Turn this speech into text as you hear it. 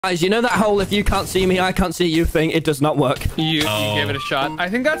Guys, you know that whole if you can't see me, I can't see you thing? It does not work. You give it a shot. I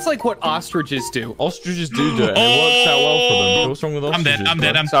think that's like what ostriches do. Ostriches do it, and it works out well for them. What's wrong with ostriches? I'm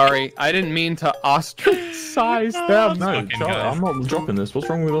dead. I'm sorry. I didn't mean to ostracize them. No, Charlie, I'm not dropping this. What's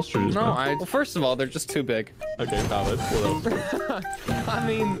wrong with ostriches? No, well, first of all, they're just too big. Okay, valid. What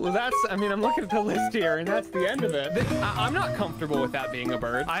else? I mean, I'm looking at the list here, and that's the end of it. I'm not comfortable with that being a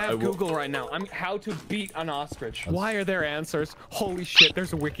bird. I have Google right now. How to beat an ostrich. Why are there answers? Holy shit,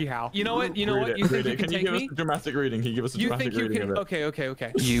 there's a WikiHow. You know what? You think you can take me? Can you give us a dramatic reading? Can you give us a dramatic reading of it?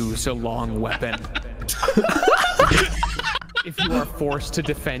 Okay. Use a long weapon. If you are forced to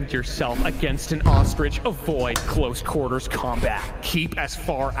defend yourself against an ostrich, avoid close quarters combat. Keep as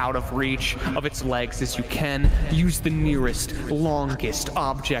far out of reach of its legs as you can. Use the nearest, longest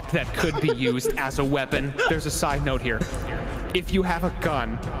object that could be used as a weapon. There's a side note here. If you have a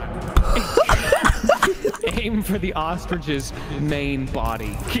gun, aim for the ostrich's main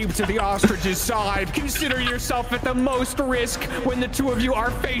body. Keep to the ostrich's side. Consider yourself at the most risk when the two of you are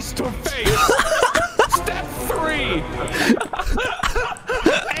face to face. Step 3.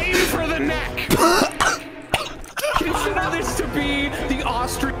 Aim for the neck. Consider this to be the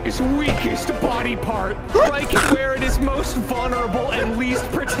ostrich's weakest body part. Strike it where it is most vulnerable and least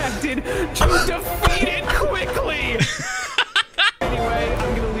protected to defeat it quickly. Anyway,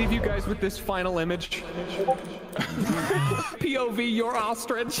 I'm gonna leave you guys with this final image. POV, your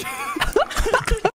ostrich.